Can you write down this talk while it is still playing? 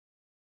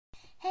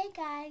Hey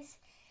guys,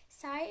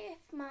 sorry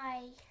if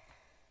my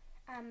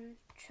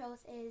throat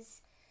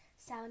is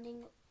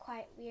sounding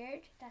quite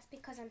weird. That's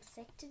because I'm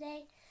sick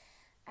today.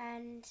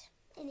 And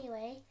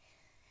anyway,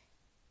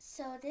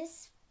 so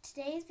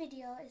today's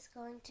video is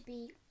going to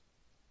be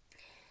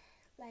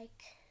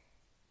like,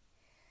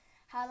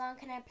 how long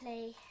can I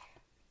play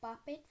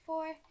Bop It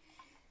for?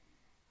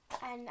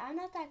 And I'm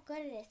not that good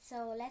at it,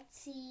 so let's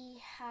see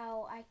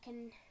how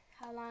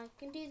long I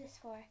can do this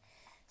for.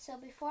 So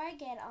before I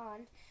get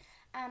on,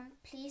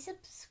 please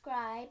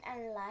subscribe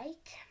and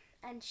like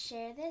and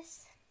share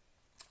this.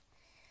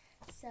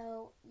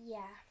 So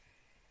yeah,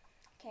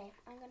 okay,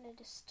 I'm gonna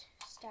just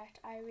start.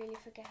 I really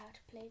forget how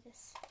to play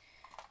this.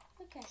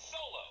 Okay.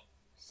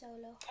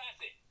 Solo.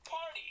 Pass it.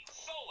 Party.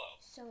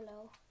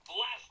 Solo.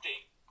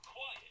 Blasting.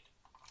 Quiet.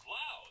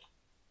 Loud.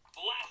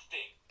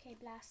 Blasting. Okay,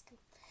 blasting.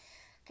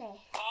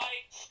 Okay.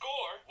 High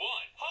score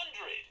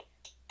 100.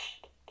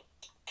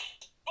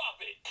 Bop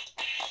it.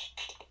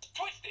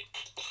 Twist it.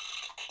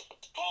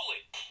 Pull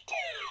it.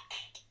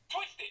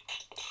 Twist it.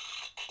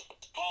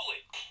 Pull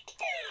it.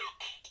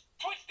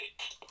 Twist it.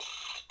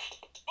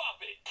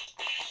 Bop it.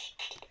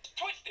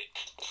 Twist it.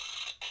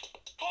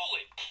 Pull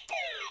it.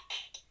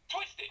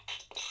 Twist it.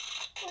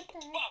 What the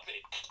heck? Bop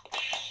it.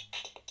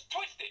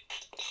 Twist it.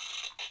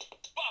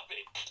 Bop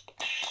it.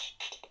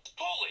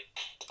 Pull it.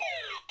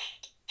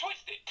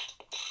 Twist it.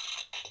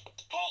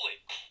 Pull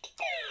it.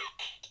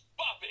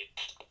 Bop it.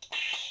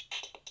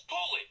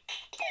 Pull it.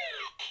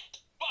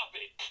 Bop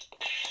it.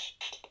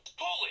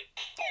 Pull it.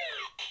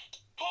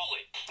 Pull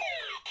it.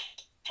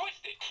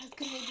 Twist it. How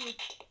can we do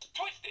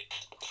Twist it.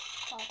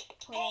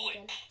 pull it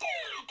again?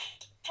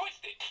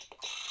 Twist it.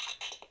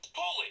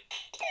 Pull it.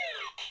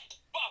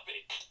 Bop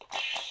it.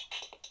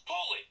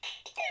 Pull it.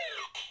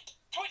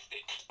 Twist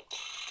it.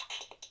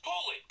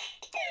 Pull it.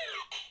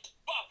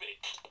 Bop it.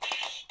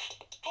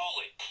 Pull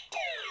it.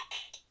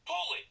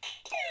 Pull it.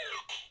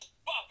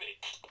 Bop it.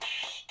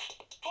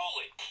 Pull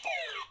it.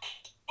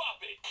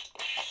 Bop it.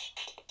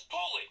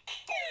 Pull it.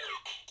 Pull it.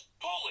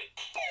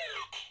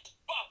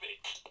 Bop it.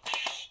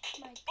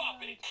 My Bop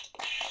God. it.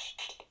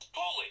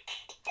 Pull it.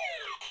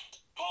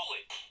 Pull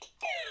it.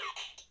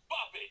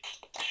 Bop it.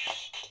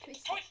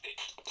 Twist it. Twist it.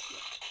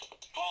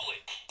 Pull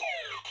it.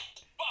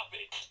 Bop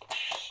it.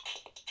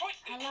 Twist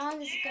it. How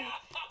long is it gonna?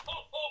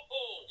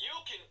 You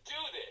can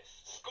do this.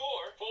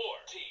 Score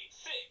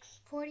 46.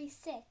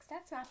 46.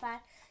 That's not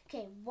bad.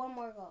 Okay, one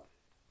more go.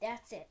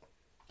 That's it.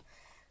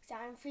 So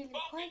I'm feeling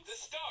Bop quite it to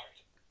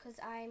start.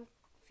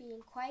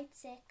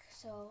 sick,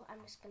 so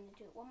I'm just gonna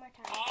do it one more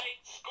time. High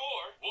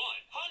score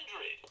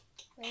 100.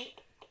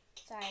 Wait,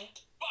 sorry.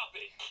 Bop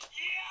it.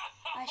 Yeah.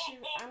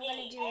 I'm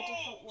gonna do a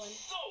different one.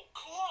 So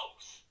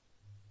close.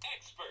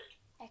 Expert.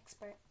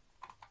 Expert.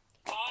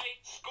 High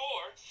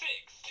score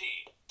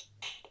 60.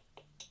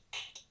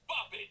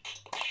 Bop it.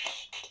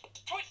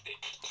 Twist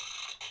it.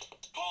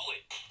 Pull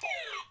it.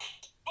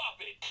 Bop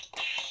it.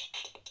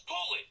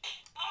 Pull it.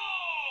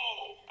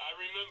 Oh! I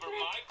remember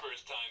my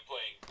first time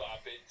playing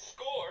Bop It.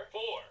 Score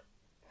 4.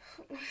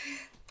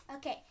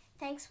 Okay,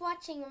 thanks for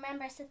watching.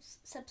 Remember,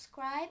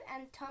 subscribe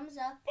and thumbs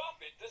up Bop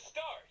it to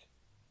start.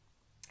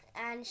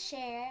 and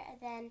share.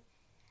 Then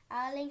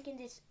I'll link in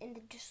the I'm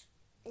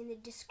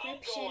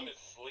description. going to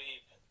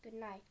sleep. Good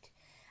night.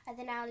 And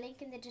then I'll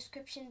link in the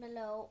description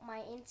below my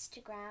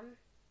Instagram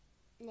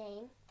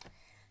name.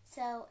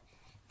 So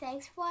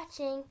thanks for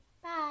watching.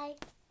 Bye.